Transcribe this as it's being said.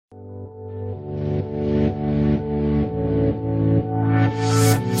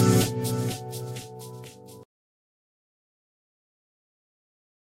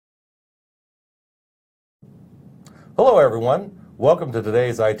Hello everyone, welcome to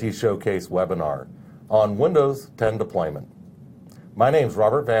today's IT Showcase webinar on Windows 10 deployment. My name is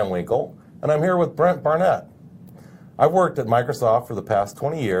Robert Van Winkle and I'm here with Brent Barnett. I've worked at Microsoft for the past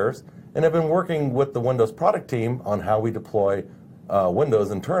 20 years and have been working with the Windows product team on how we deploy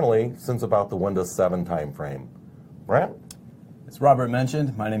Windows internally since about the Windows 7 timeframe. Brent? As Robert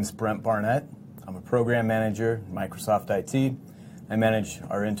mentioned, my name is Brent Barnett. I'm a program manager at Microsoft IT. I manage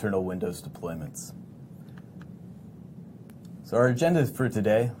our internal Windows deployments. So our agenda for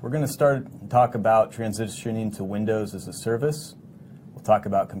today, we're going to start and talk about transitioning to Windows as a service. We'll talk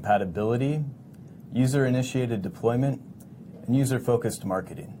about compatibility, user-initiated deployment, and user-focused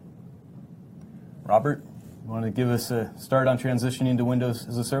marketing. Robert, you want to give us a start on transitioning to Windows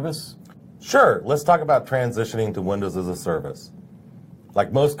as a service? Sure, let's talk about transitioning to Windows as a service.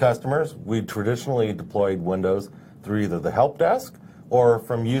 Like most customers, we traditionally deployed Windows through either the help desk or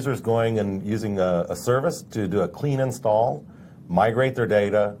from users going and using a service to do a clean install, migrate their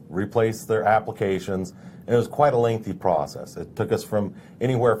data, replace their applications, and it was quite a lengthy process. It took us from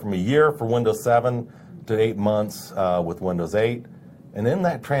anywhere from a year for Windows 7 to 8 months with Windows 8. And in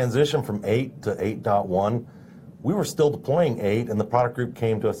that transition from 8 to 8.1, we were still deploying 8, and the product group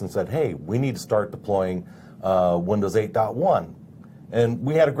came to us and said, hey, we need to start deploying Windows 8.1. And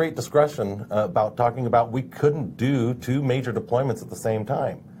we had a great discussion about talking about we couldn't do two major deployments at the same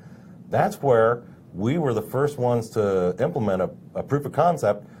time. That's where we were the first ones to implement a proof of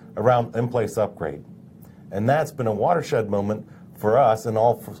concept around in-place upgrade. And that's been a watershed moment for us and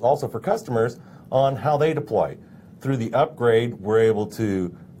also for customers on how they deploy. Through the upgrade, we're able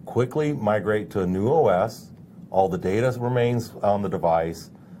to quickly migrate to a new OS. All the data remains on the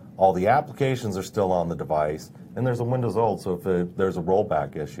device. All the applications are still on the device. And there's a Windows old, so if there's a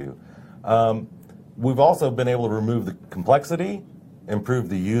rollback issue. We've also been able to remove the complexity, improve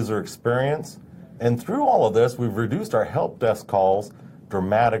the user experience, and through all of this, we've reduced our help desk calls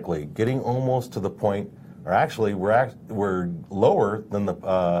dramatically, getting almost to the point, or actually we're lower than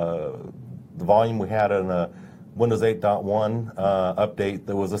the volume we had in a Windows 8.1 update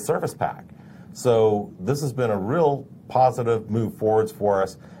that was a service pack. So this has been a real positive move forwards for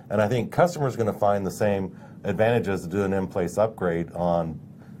us, and I think customers are going to find the same advantages to do an in-place upgrade on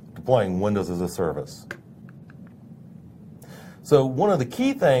deploying Windows as a service. So one of the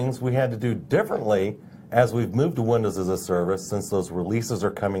key things we had to do differently as we've moved to Windows as a service, since those releases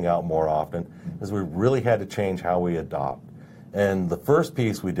are coming out more often, is we really had to change how we adopt. And the first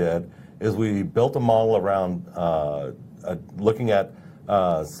piece we did is we built a model around looking at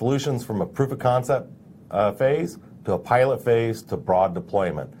solutions from a proof of concept phase to a pilot phase to broad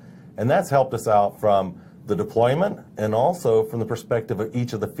deployment. And that's helped us out from the deployment and also from the perspective of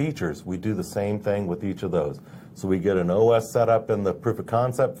each of the features. We do the same thing with each of those. So we get an OS set up in the proof of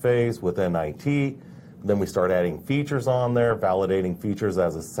concept phase within IT, then we start adding features on there, validating features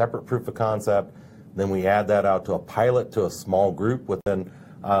as a separate proof of concept, then we add that out to a pilot to a small group within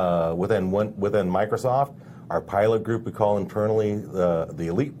Microsoft. Our pilot group we call internally the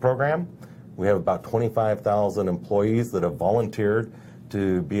Elite program. We have about 25,000 employees that have volunteered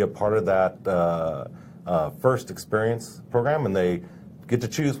to be a part of that first experience program, and they get to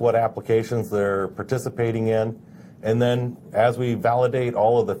choose what applications they're participating in. And then as we validate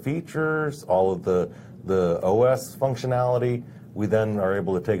all of the features, all of the OS functionality, we then are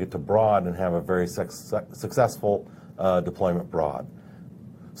able to take it to broad and have a very successful deployment broad.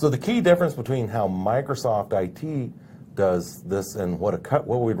 So the key difference between how Microsoft IT does this and what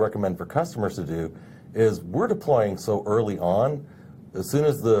we'd recommend for customers to do is we're deploying so early on. As soon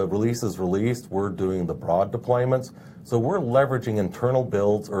as the release is released, we're doing the broad deployments. So we're leveraging internal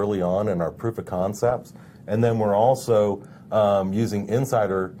builds early on in our proof of concepts. And then we're also using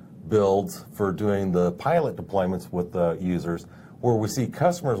insider builds for doing the pilot deployments with the users, where we see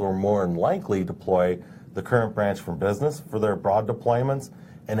customers are more than likely deploy the current branch from business for their broad deployments.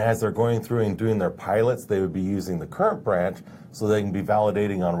 And as they're going through and doing their pilots, they would be using the current branch so they can be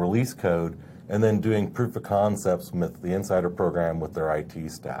validating on release code and then doing proof of concepts with the insider program with their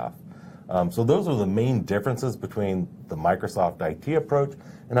IT staff. So those are the main differences between the Microsoft IT approach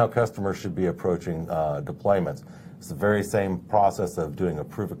and how customers should be approaching deployments. It's the very same process of doing a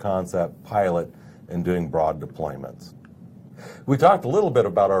proof of concept, pilot, and doing broad deployments. We talked a little bit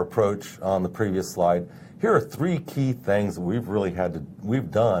about our approach on the previous slide. Here are three key things that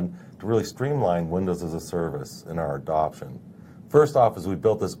we've done to really streamline Windows as a service in our adoption. First off is we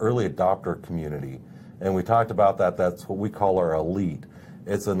built this early adopter community, and we talked about that. That's what we call our Elite.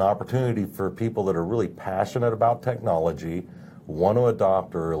 It's an opportunity for people that are really passionate about technology, want to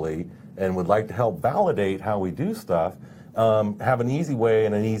adopt early, and would like to help validate how we do stuff, have an easy way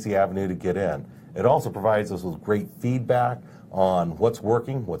and an easy avenue to get in. It also provides us with great feedback on what's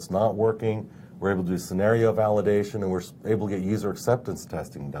working, what's not working. We're able to do scenario validation, and we're able to get user acceptance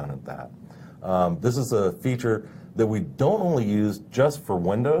testing done at that. This is a feature that we don't only use just for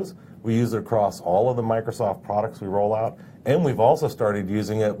Windows. We use it across all of the Microsoft products we roll out, and we've also started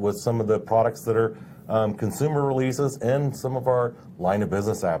using it with some of the products that are consumer releases and some of our line of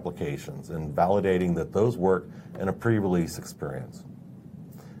business applications, and validating that those work in a pre-release experience.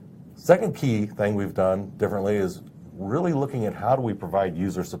 Second key thing we've done differently is really looking at how do we provide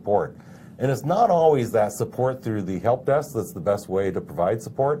user support. And it's not always that support through the help desk that's the best way to provide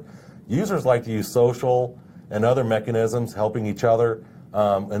support. Users like to use social and other mechanisms helping each other.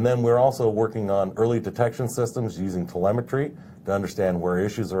 And then we're also working on early detection systems using telemetry to understand where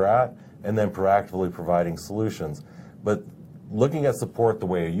issues are at, and then proactively providing solutions. But looking at support the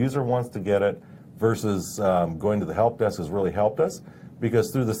way a user wants to get it versus going to the help desk has really helped us,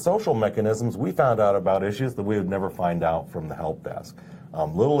 because through the social mechanisms, we found out about issues that we would never find out from the help desk.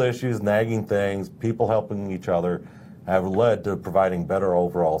 Little issues, nagging things, people helping each other have led to providing better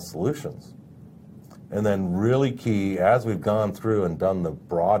overall solutions. And then really key, as we've gone through and done the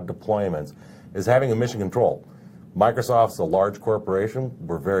broad deployments, is having a mission control. Microsoft's a large corporation,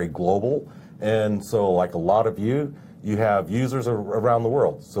 we're very global, and so like a lot of you have users around the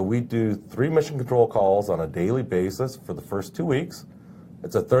world. So we do 3 mission control calls on a daily basis for the first 2 weeks.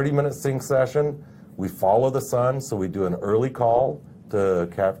 It's a 30-minute sync session. We follow the sun, so we do an early call to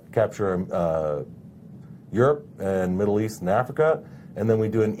capture Europe and Middle East and Africa, and then we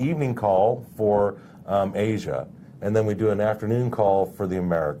do an evening call for Asia, and then we do an afternoon call for the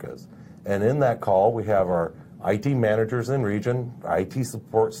Americas. And in that call, we have our IT managers in region, IT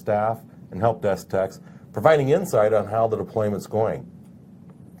support staff, and help desk techs providing insight on how the deployment's going.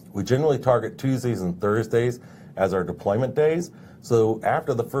 We generally target Tuesdays and Thursdays as our deployment days. So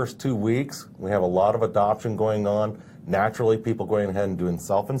after the first 2 weeks, we have a lot of adoption going on. Naturally, people going ahead and doing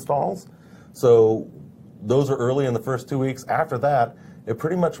self-installs. So those are early in the first 2 weeks. After that, it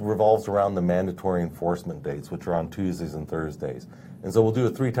pretty much revolves around the mandatory enforcement dates, which are on Tuesdays and Thursdays. And so we'll do a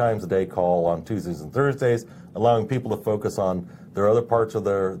 3 times a day call on Tuesdays and Thursdays, allowing people to focus on their other parts of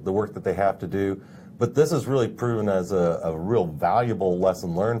the work that they have to do. But this has really proven as a real valuable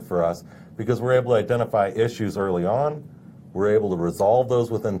lesson learned for us, because we're able to identify issues early on, we're able to resolve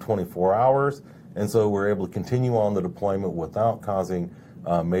those within 24 hours, and so we're able to continue on the deployment without causing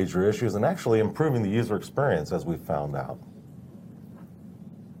major issues, and actually improving the user experience, as we've found out.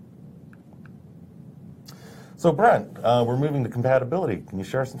 So Brent, we're moving to compatibility. Can you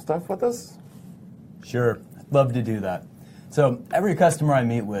share some stuff with us? Sure, I'd love to do that. So every customer I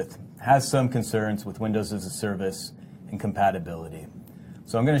meet with has some concerns with Windows as a Service and compatibility.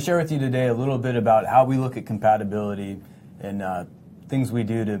 So I'm going to share with you today a little bit about how we look at compatibility and things we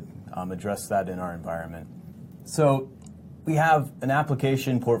do to address that in our environment. So we have an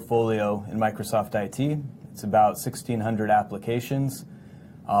application portfolio in Microsoft IT. It's about 1,600 applications.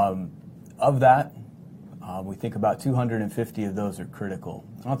 Of that, we think about 250 of those are critical.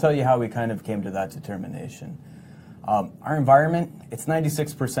 And I'll tell you how we kind of came to that determination. Our environment, it's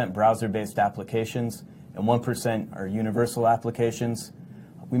 96% browser-based applications and 1% are universal applications.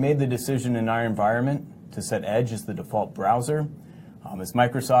 We made the decision in our environment to set Edge as the default browser. As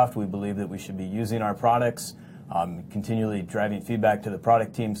Microsoft, we believe that we should be using our products, continually driving feedback to the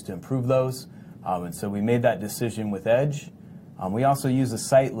product teams to improve those. And so we made that decision with Edge. We also use a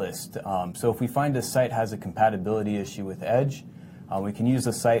site list. So if we find a site has a compatibility issue with Edge, we can use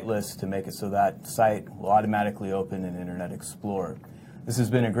a site list to make it so that site will automatically open in Internet Explorer. This has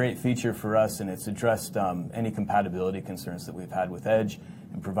been a great feature for us, and it's addressed any compatibility concerns that we've had with Edge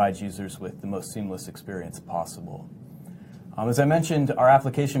and provides users with the most seamless experience possible. As I mentioned, our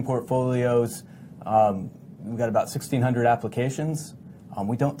application portfolios, we've got about 1,600 applications.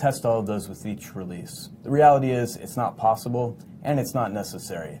 We don't test all of those with each release. The reality is it's not possible and it's not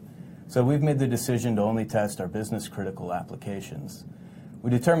necessary. So we've made the decision to only test our business critical applications. We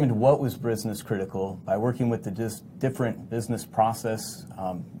determined what was business critical by working with the different business process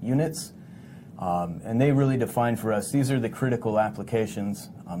units, and they really defined for us, these are the critical applications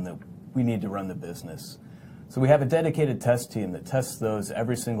that we need to run the business. So we have a dedicated test team that tests those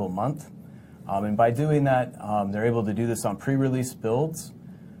every single month. And by doing that, they're able to do this on pre-release builds,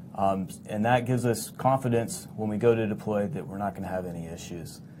 and that gives us confidence when we go to deploy that we're not going to have any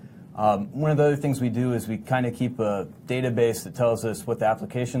issues. One of the other things we do is we kind of keep a database that tells us what the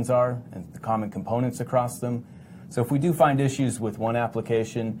applications are and the common components across them. So if we do find issues with one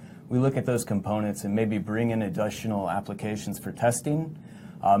application, we look at those components and maybe bring in additional applications for testing.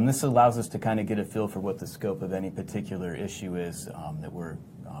 This allows us to kind of get a feel for what the scope of any particular issue is that we're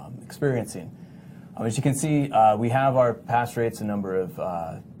experiencing. As you can see, we have our pass rates, a number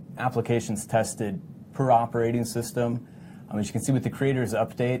of applications tested per operating system. As you can see with the Creators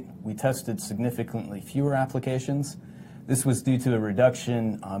Update, we tested significantly fewer applications. This was due to a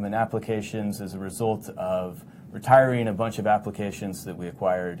reduction in applications as a result of retiring a bunch of applications that we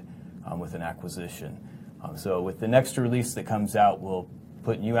acquired with an acquisition. So with the next release that comes out, we'll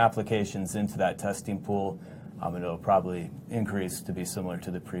put new applications into that testing pool, and it'll probably increase to be similar to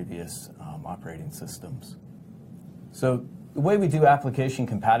the previous operating systems. So the way we do application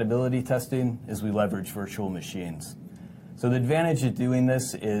compatibility testing is we leverage virtual machines. So the advantage of doing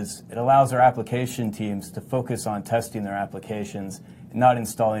this is it allows our application teams to focus on testing their applications and not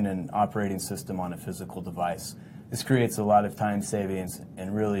installing an operating system on a physical device. This creates a lot of time savings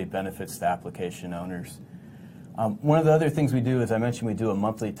and really benefits the application owners. One of the other things we do, as I mentioned, we do a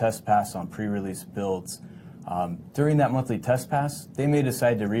monthly test pass on pre-release builds. During that monthly test pass, they may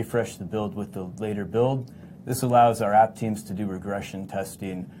decide to refresh the build with the later build. This allows our app teams to do regression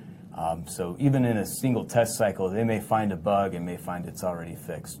testing. So even in a single test cycle, they may find a bug and may find it's already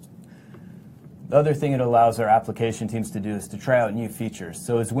fixed. The other thing it allows our application teams to do is to try out new features.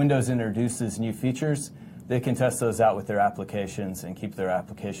 So as Windows introduces new features, they can test those out with their applications and keep their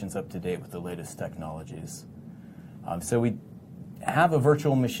applications up to date with the latest technologies. So we have a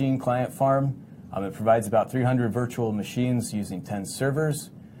virtual machine client farm. It provides about 300 virtual machines using 10 servers.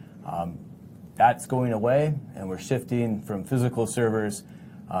 That's going away, and we're shifting from physical servers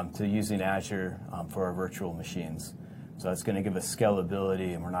to using Azure for our virtual machines. So that's going to give us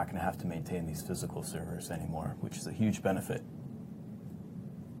scalability, and we're not going to have to maintain these physical servers anymore, which is a huge benefit.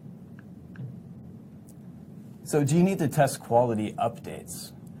 So do you need to test quality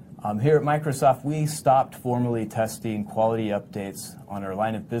updates? Here at Microsoft, we stopped formally testing quality updates on our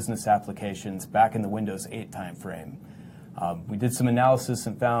line of business applications back in the Windows 8 timeframe. We did some analysis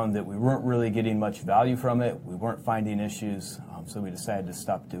and found that we weren't really getting much value from it. We weren't finding issues, so we decided to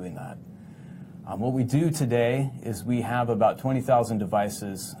stop doing that. What we do today is we have about 20,000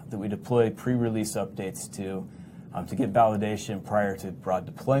 devices that we deploy pre-release updates to get validation prior to broad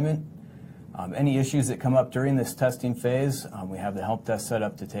deployment. Any issues that come up during this testing phase, we have the help desk set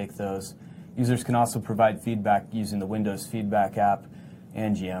up to take those. Users can also provide feedback using the Windows Feedback app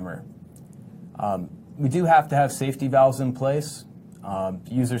and Yammer. We do have to have safety valves in place.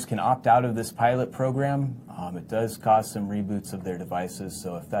 Users can opt out of this pilot program. It does cause some reboots of their devices,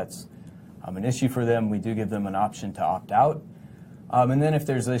 so if that's an issue for them, we do give them an option to opt out. And then if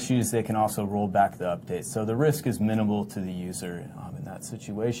there's issues, they can also roll back the update. So the risk is minimal to the user in that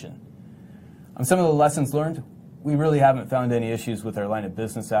situation. Some of the lessons learned, we really haven't found any issues with our line of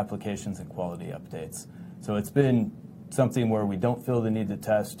business applications and quality updates. So it's been something where we don't feel the need to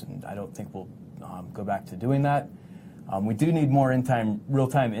test, and I don't think we'll go back to doing that. We do need more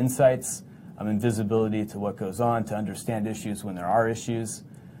real-time insights and visibility to what goes on to understand issues when there are issues.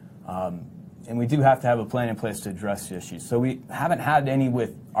 And we do have to have a plan in place to address the issues. So we haven't had any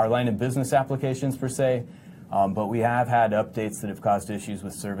with our line of business applications per se, but we have had updates that have caused issues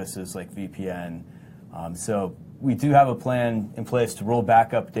with services like VPN. So we do have a plan in place to roll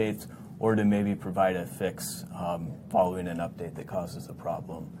back updates or to maybe provide a fix following an update that causes a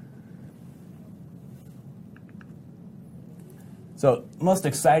problem. So most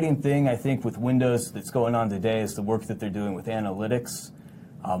exciting thing, I think, with Windows that's going on today is the work that they're doing with analytics.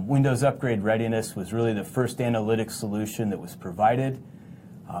 Windows Upgrade Readiness was really the first analytics solution that was provided.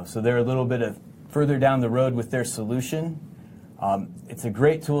 So they're a little bit further down the road with their solution. It's a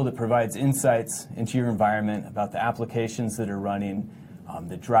great tool that provides insights into your environment about the applications that are running,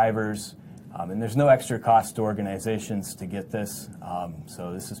 the drivers, and there's no extra cost to organizations to get this.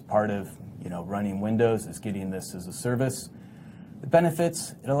 So this is part of running Windows, is getting this as a service. The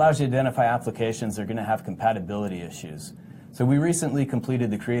benefits, it allows you to identify applications that are going to have compatibility issues. So we recently completed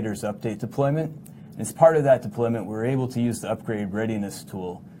the Creators Update deployment. And as part of that deployment, we were able to use the Upgrade Readiness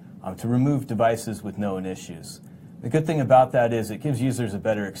tool to remove devices with known issues. The good thing about that is it gives users a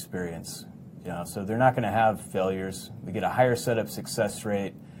better experience. So they're not going to have failures. We get a higher setup success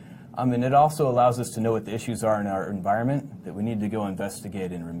rate. And it also allows us to know what the issues are in our environment that we need to go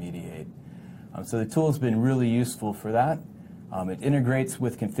investigate and remediate. So the tool has been really useful for that. It integrates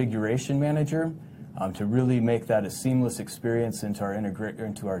with Configuration Manager to really make that a seamless experience into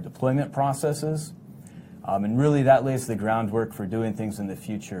our deployment processes. And really that lays the groundwork for doing things in the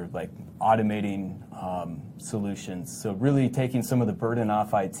future, like automating solutions. So really taking some of the burden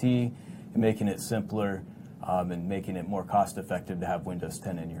off IT and making it simpler and making it more cost-effective to have Windows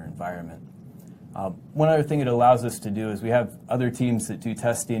 10 in your environment. One other thing it allows us to do is we have other teams that do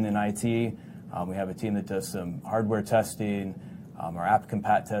testing in IT. We have a team that does some hardware testing, our app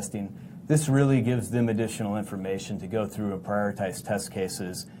compat testing. This really gives them additional information to go through and prioritize test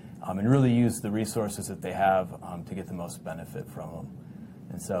cases and really use the resources that they have to get the most benefit from them.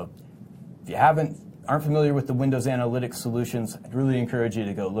 And so if you aren't familiar with the Windows Analytics solutions, I'd really encourage you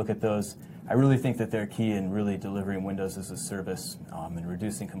to go look at those. I really think that they're key in really delivering Windows as a service and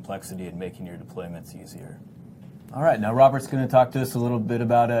reducing complexity and making your deployments easier. All right, now Robert's going to talk to us a little bit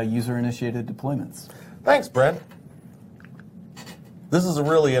about user-initiated deployments. Thanks, Brent. This is a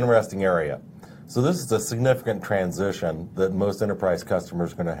really interesting area. So this is a significant transition that most enterprise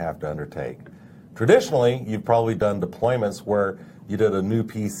customers are going to have to undertake. Traditionally, you've probably done deployments where you did a new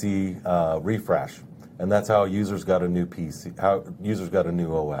PC refresh, and that's how users got a new PC, how users got a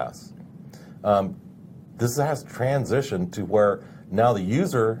new OS. This has transitioned to where now the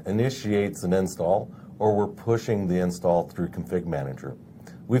user initiates an install, or we're pushing the install through Config Manager.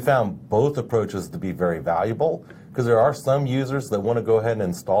 We found both approaches to be very valuable because there are some users that want to go ahead and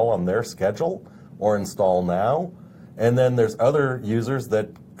install on their schedule or install now, and then there's other users that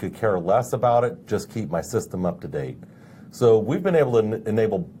could care less about it, just keep my system up to date. So we've been able to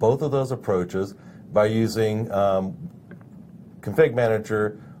enable both of those approaches by using Config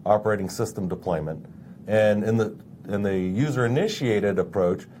Manager operating system deployment. And in the user-initiated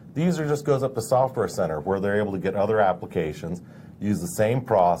approach, the user just goes up to Software Center where they're able to get other applications, use the same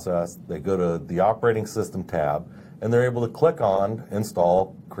process, they go to the operating system tab, and they're able to click on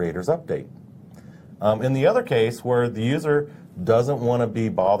Install Creators Update. In the other case, where the user doesn't want to be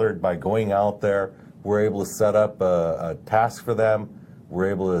bothered by going out there, we're able to set up a task for them, we're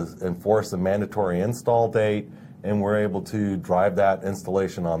able to enforce a mandatory install date, and we're able to drive that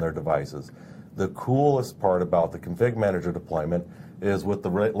installation on their devices. The coolest part about the Config Manager deployment is with the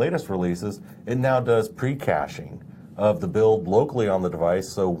latest releases, it now does pre-caching of the build locally on the device,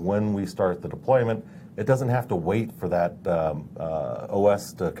 so when we start the deployment, it doesn't have to wait for that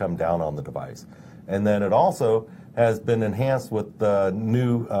OS to come down on the device. And then it also has been enhanced with the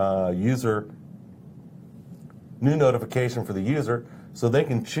new notification for the user, so they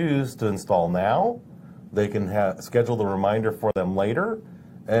can choose to install now, they can schedule the reminder for them later,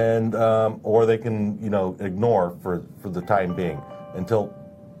 and or they can ignore for the time being until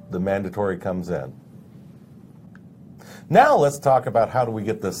the mandatory comes in. Now let's talk about how do we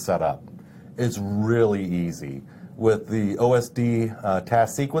get this set up. It's really easy. With the OSD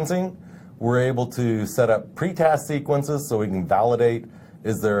task sequencing, we're able to set up pre-task sequences so we can validate,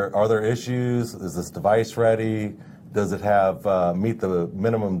 are there issues? Is this device ready? Does it have meet the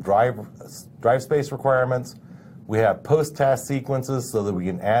minimum drive space requirements? We have post-task sequences so that we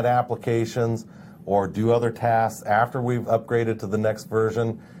can add applications or do other tasks after we've upgraded to the next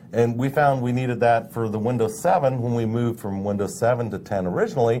version. And we found we needed that for the Windows 7 when we moved from Windows 7 to 10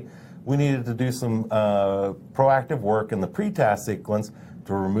 originally. We needed to do some proactive work in the pre-task sequence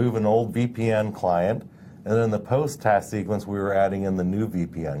to remove an old VPN client. And then the post-task sequence, we were adding in the new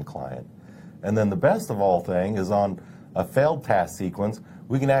VPN client. And then the best of all thing is on a failed task sequence,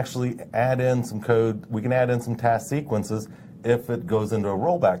 we can actually add in some code, we can add in some task sequences if it goes into a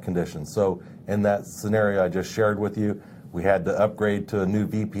rollback condition. So in that scenario I just shared with you, we had to upgrade to a new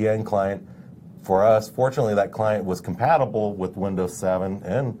VPN client. For us, fortunately, that client was compatible with Windows 7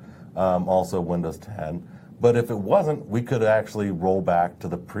 and also Windows 10. But if it wasn't, we could actually roll back to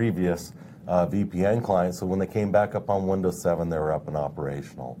the previous VPN client. So when they came back up on Windows 7, they were up and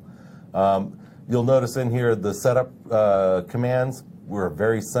operational. You'll notice in here the setup commands were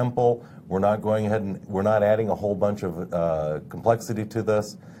very simple. We're not going ahead and we're not adding a whole bunch of complexity to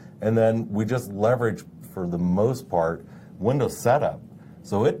this. And then we just leverage, for the most part, Windows setup.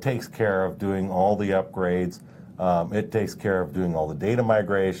 So it takes care of doing all the upgrades. It takes care of doing all the data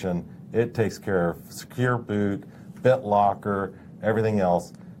migration. It takes care of secure boot, BitLocker, everything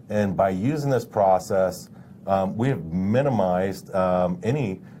else. And by using this process, we have minimized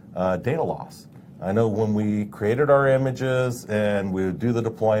any data loss. I know when we created our images and we would do the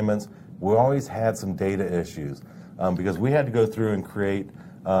deployments, we always had some data issues because we had to go through and create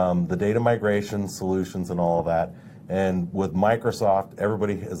the data migration solutions and all of that. And with Microsoft,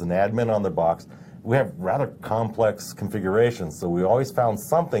 everybody is an admin on their box. We have rather complex configurations, so we always found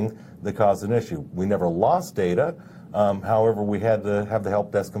something that caused an issue. We never lost data. However, we had to have the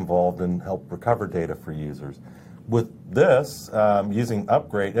help desk involved and help recover data for users. With this, using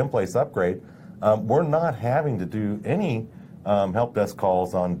upgrade, in-place upgrade, we're not having to do any help desk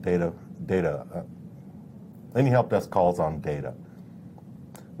calls on data. Any help desk calls on data.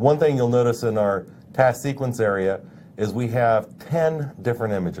 One thing you'll notice in our task sequence area is we have 10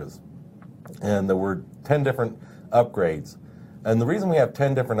 different images, and there were 10 different upgrades. And the reason we have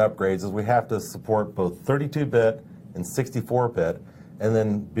 10 different upgrades is we have to support both 32-bit and 64-bit, And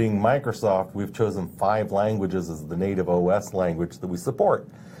then being Microsoft, we've chosen 5 languages as the native OS language that we support.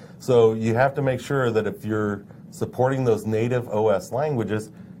 So you have to make sure that if you're supporting those native OS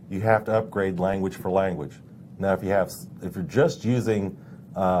languages, you have to upgrade language for language. Now, if you're just using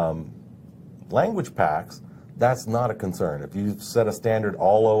language packs, that's not a concern. If you set a standard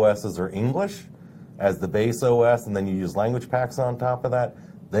all OSs are English as the base OS, and then you use language packs on top of that,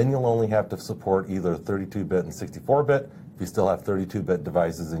 then you'll only have to support either 32-bit and 64-bit if you still have 32-bit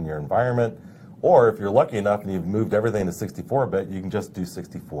devices in your environment, or if you're lucky enough and you've moved everything to 64-bit, you can just do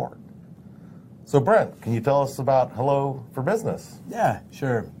 64. So Brent, can you tell us about Hello for Business? Yeah,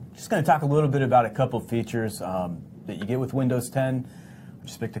 sure. Just going to talk a little bit about a couple features that you get with Windows 10. I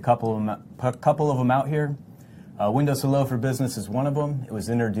just picked a couple of them out here. Windows Hello for Business is one of them. It was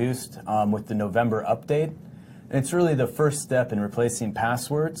introduced with the November update. And it's really the first step in replacing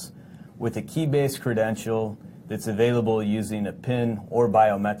passwords with a key-based credential that's available using a PIN or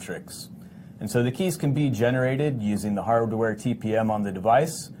biometrics. And so the keys can be generated using the hardware TPM on the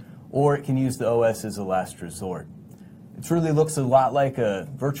device, or it can use the OS as a last resort. It really looks a lot like a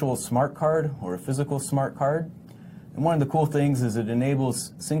virtual smart card or a physical smart card. And one of the cool things is it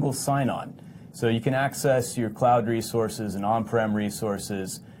enables single sign-on. So you can access your cloud resources and on-prem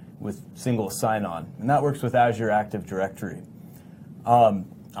resources with single sign-on. And that works with Azure Active Directory.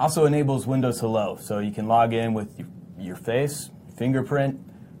 Also enables Windows Hello, so you can log in with your face, fingerprint,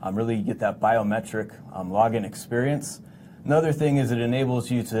 really get that biometric login experience. Another thing is it enables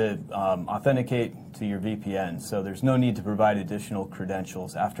you to authenticate to your VPN, so there's no need to provide additional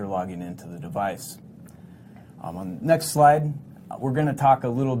credentials after logging into the device. On the next slide, we're going to talk a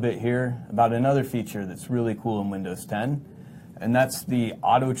little bit here about another feature that's really cool in Windows 10, and that's the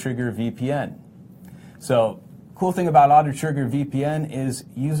Auto Trigger VPN. So, cool thing about Auto Trigger VPN is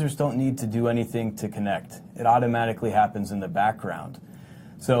users don't need to do anything to connect. It automatically happens in the background.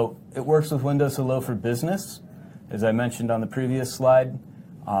 So it works with Windows Hello for Business, as I mentioned on the previous slide.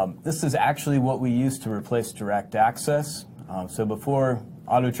 This is actually what we use to replace Direct Access. So before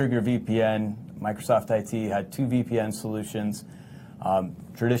Auto Trigger VPN, Microsoft IT had 2 VPN solutions,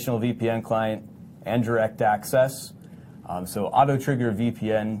 traditional VPN client and Direct Access. So Auto Trigger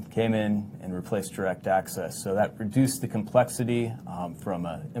VPN came in and replaced Direct Access. So that reduced the complexity from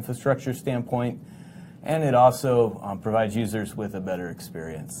an infrastructure standpoint, and it also provides users with a better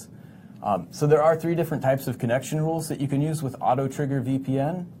experience. So there are 3 different types of connection rules that you can use with Auto Trigger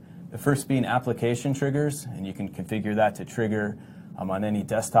VPN. The first being application triggers, and you can configure that to trigger on any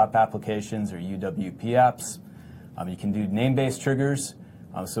desktop applications or UWP apps. You can do name-based triggers,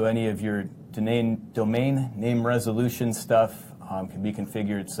 so any of your domain name resolution stuff can be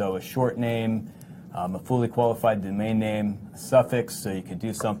configured. So a short name, a fully qualified domain name, a suffix, so you could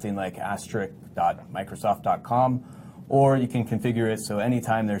do something like *.microsoft.com, or you can configure it so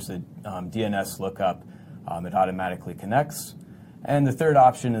anytime there's a DNS lookup, it automatically connects. And the third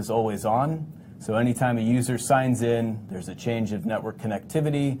option is always on. So anytime a user signs in, there's a change of network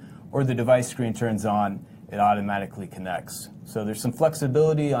connectivity, or the device screen turns on, it automatically connects. So there's some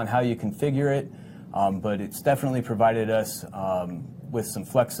flexibility on how you configure it, but it's definitely provided us with some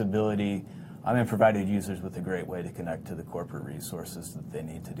flexibility and provided users with a great way to connect to the corporate resources that they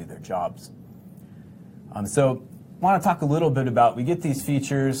need to do their jobs. So I want to talk a little bit about, we get these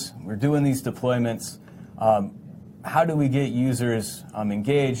features, we're doing these deployments, how do we get users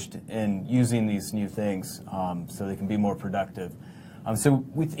engaged in using these new things so they can be more productive? So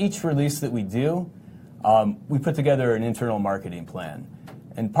with each release that we do, we put together an internal marketing plan.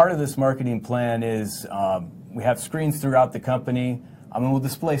 And part of this marketing plan is we have screens throughout the company, and we'll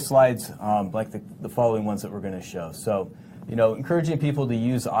display slides like the following ones that we're going to show. So, encouraging people to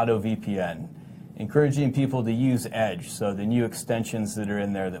use AutoVPN, encouraging people to use Edge, so the new extensions that are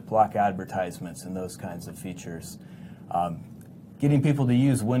in there that block advertisements and those kinds of features. Getting people to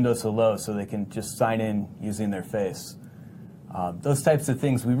use Windows Hello so they can just sign in using their face. Those types of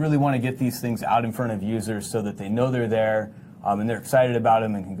things, we really want to get these things out in front of users so that they know they're there and they're excited about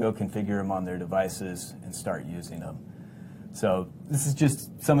them and can go configure them on their devices and start using them. So this is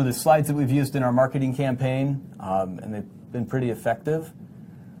just some of the slides that we've used in our marketing campaign, and they've been pretty effective.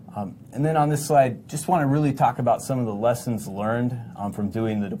 And then on this slide, just want to really talk about some of the lessons learned from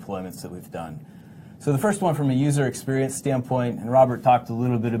doing the deployments that we've done. So the first one from a user experience standpoint, and Robert talked a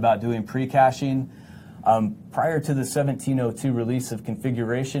little bit about doing pre-caching. Prior to the 17.02 release of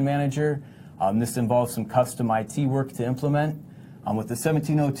Configuration Manager, this involves some custom IT work to implement. With the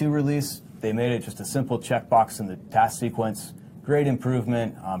 17.02 release, they made it just a simple checkbox in the task sequence. Great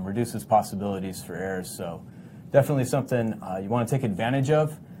improvement, reduces possibilities for errors. So definitely something you want to take advantage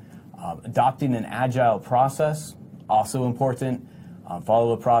of. Adopting an agile process, also important.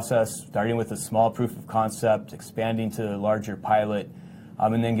 follow a process, starting with a small proof of concept, expanding to a larger pilot,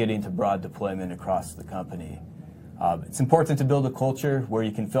 and then getting to broad deployment across the company. It's important to build a culture where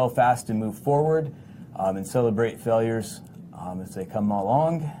you can fail fast and move forward, and celebrate failures as they come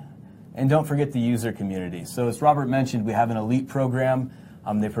along. And don't forget the user community. So as Robert mentioned, we have an elite program.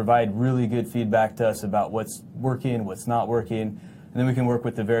 They provide really good feedback to us about what's working, what's not working, and then we can work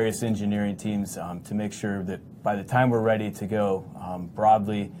with the various engineering teams to make sure that by the time we're ready to go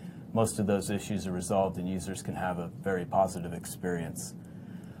broadly, most of those issues are resolved and users can have a very positive experience.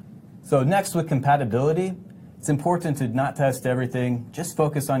 So next, with compatibility, it's important to not test everything, just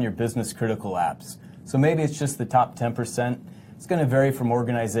focus on your business critical apps. So maybe it's just the top 10%. It's going to vary from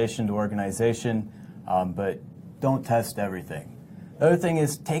organization to organization, but don't test everything. The other thing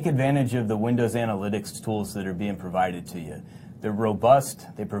is take advantage of the Windows Analytics tools that are being provided to you. They're robust,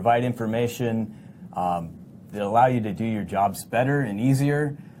 they provide information, they allow you to do your jobs better and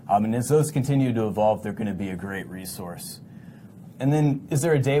easier, and as those continue to evolve, they're going to be a great resource. And then, is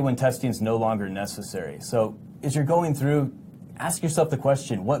there a day when testing is no longer necessary? So as you're going through, ask yourself the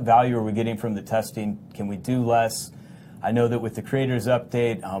question, what value are we getting from the testing? Can we do less? I know that with the Creators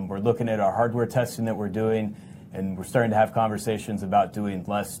Update, we're looking at our hardware testing that we're doing, and we're starting to have conversations about doing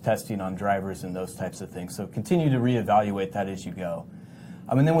less testing on drivers and those types of things. So continue to reevaluate that as you go.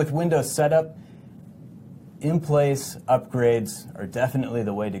 And then with Windows setup, in-place upgrades are definitely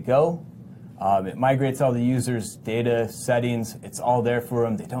the way to go. It migrates all the users' data, settings. It's all there for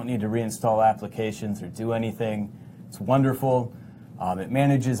them. They don't need to reinstall applications or do anything. It's wonderful. It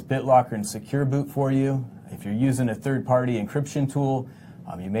manages BitLocker and Secure Boot for you. If you're using a third-party encryption tool,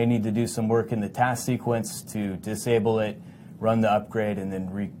 you may need to do some work in the task sequence to disable it, run the upgrade, and then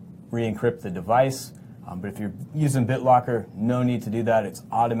re-encrypt the device. But if you're using BitLocker, no need to do that. It's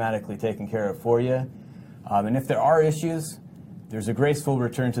automatically taken care of for you. And if there are issues, there's a graceful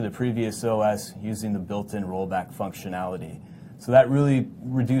return to the previous OS using the built-in rollback functionality. So that really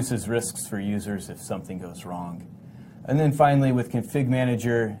reduces risks for users if something goes wrong. And then finally, with Config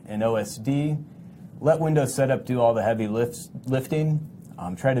Manager and OSD, let Windows Setup do all the heavy lifting.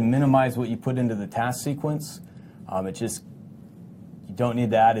 Try to minimize what you put into the task sequence. You don't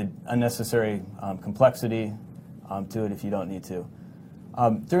need to add unnecessary complexity to it if you don't need to.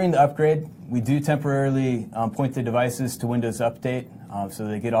 During the upgrade, we do temporarily point the devices to Windows Update so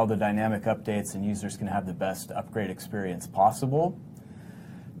they get all the dynamic updates and users can have the best upgrade experience possible.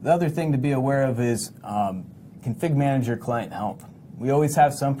 The other thing to be aware of is Config Manager client help. We always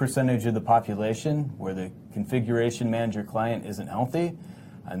have some percentage of the population where the Configuration Manager client isn't healthy,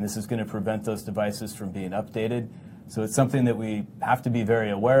 and this is going to prevent those devices from being updated. So it's something that we have to be very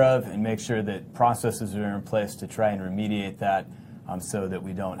aware of and make sure that processes are in place to try and remediate that so that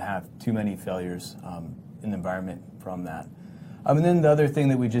we don't have too many failures in the environment from that. And then the other thing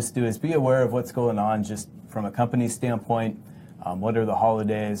that we just do is be aware of what's going on just from a company standpoint. What are the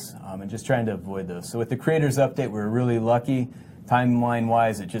holidays, and just trying to avoid those. So with the Creators Update, we're really lucky.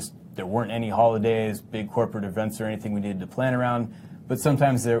 Timeline-wise, there weren't any holidays, big corporate events or anything we needed to plan around, but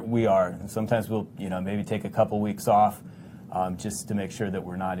sometimes we are. And sometimes we'll maybe take a couple weeks off just to make sure that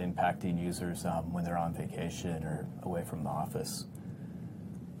we're not impacting users when they're on vacation or away from the office.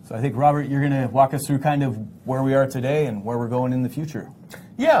 So I think, Robert, you're going to walk us through kind of where we are today and where we're going in the future.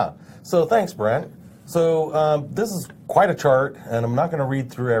 Yeah, so thanks, Brent. So this is quite a chart, and I'm not going to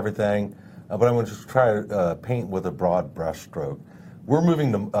read through everything, but I'm going to just try to paint with a broad brushstroke. We're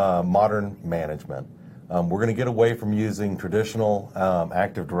moving to modern management. We're going to get away from using traditional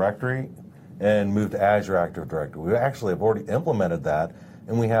Active Directory and move to Azure Active Directory. We actually have already implemented that,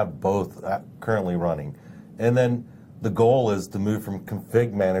 and we have both currently running. And then the goal is to move from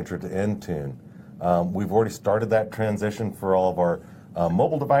Config Manager to Intune. We've already started that transition for all of our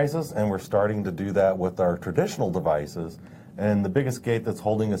mobile devices, and we're starting to do that with our traditional devices. And the biggest gate that's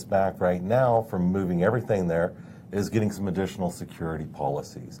holding us back right now from moving everything there is getting some additional security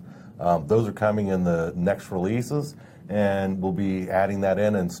policies. Those are coming in the next releases, and we'll be adding that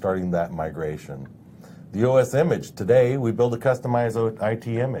in and starting that migration. The OS image, today we build a customized IT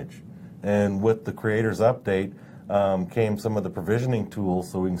image. And with the Creators Update came some of the provisioning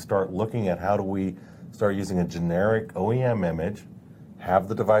tools so we can start looking at how do we start using a generic OEM image, have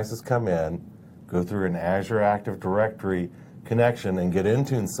the devices come in, go through an Azure Active Directory connection and get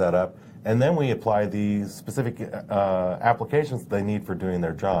Intune set up, and then we apply the specific applications they need for doing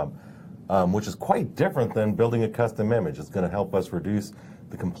their job, which is quite different than building a custom image. It's going to help us reduce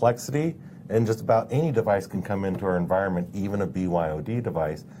the complexity, and just about any device can come into our environment, even a BYOD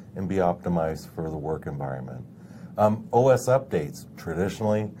device, and be optimized for the work environment. OS updates,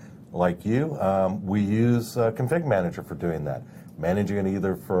 traditionally, like you, we use Config Manager for doing that. managing it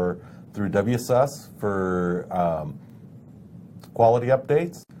either through WSUS for quality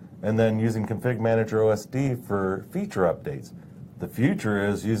updates, and then using Config Manager OSD for feature updates. The future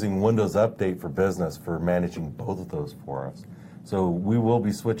is using Windows Update for Business for managing both of those for us. So we will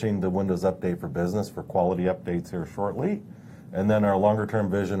be switching to Windows Update for Business for quality updates here shortly. And then our longer term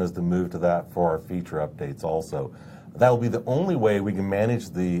vision is to move to that for our feature updates also. That will be the only way we can manage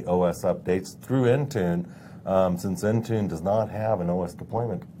the OS updates through Intune, since Intune does not have an OS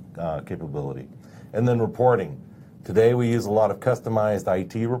deployment capability. And then reporting. Today we use a lot of customized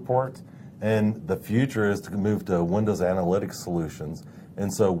IT reports, and the future is to move to Windows Analytics solutions.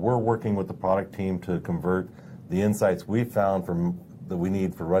 And so we're working with the product team to convert the insights we found that we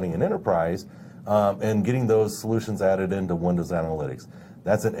need for running an enterprise and getting those solutions added into Windows Analytics.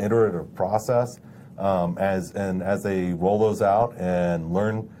 That's an iterative process. As they roll those out and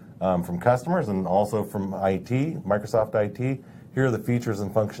learn from customers and also from IT, Microsoft IT, here are the features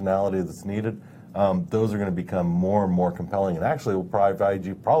and functionality that's needed. Those are going to become more and more compelling, and actually will provide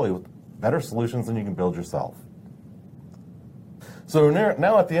you probably with better solutions than you can build yourself. So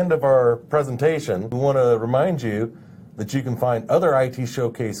now at the end of our presentation, we want to remind you that you can find other IT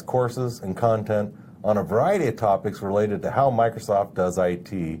Showcase courses and content on a variety of topics related to how Microsoft does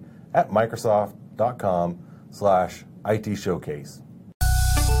IT at Microsoft.com/IT Showcase.